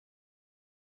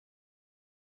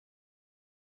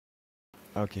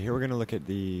Okay, here we're going to look at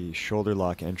the shoulder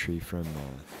lock entry from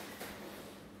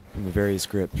the various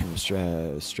grip, from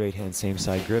straight hand same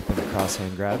side grip and a cross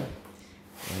hand grab.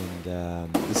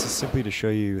 And this is simply to show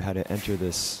you how to enter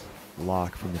this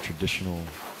lock from the traditional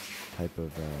type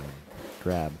of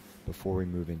grab before we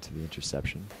move into the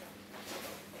interception.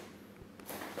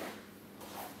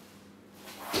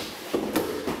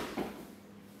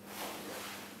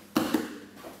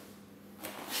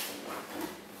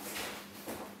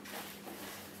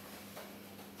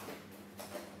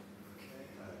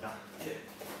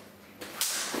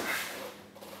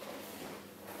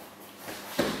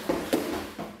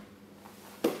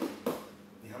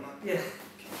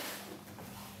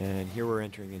 And here we're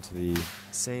entering into the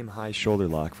same high shoulder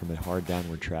lock from a hard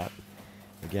downward trap.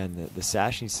 Again, the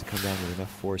sash needs to come down with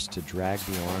enough force to drag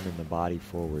the arm and the body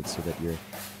forward so that your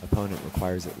opponent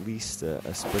requires at least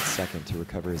a split second to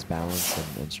recover his balance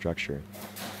and structure.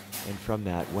 And from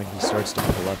that, when he starts to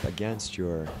pull up against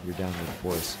your downward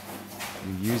force,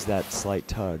 you use that slight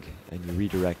tug and you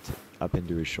redirect up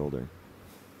into his shoulder.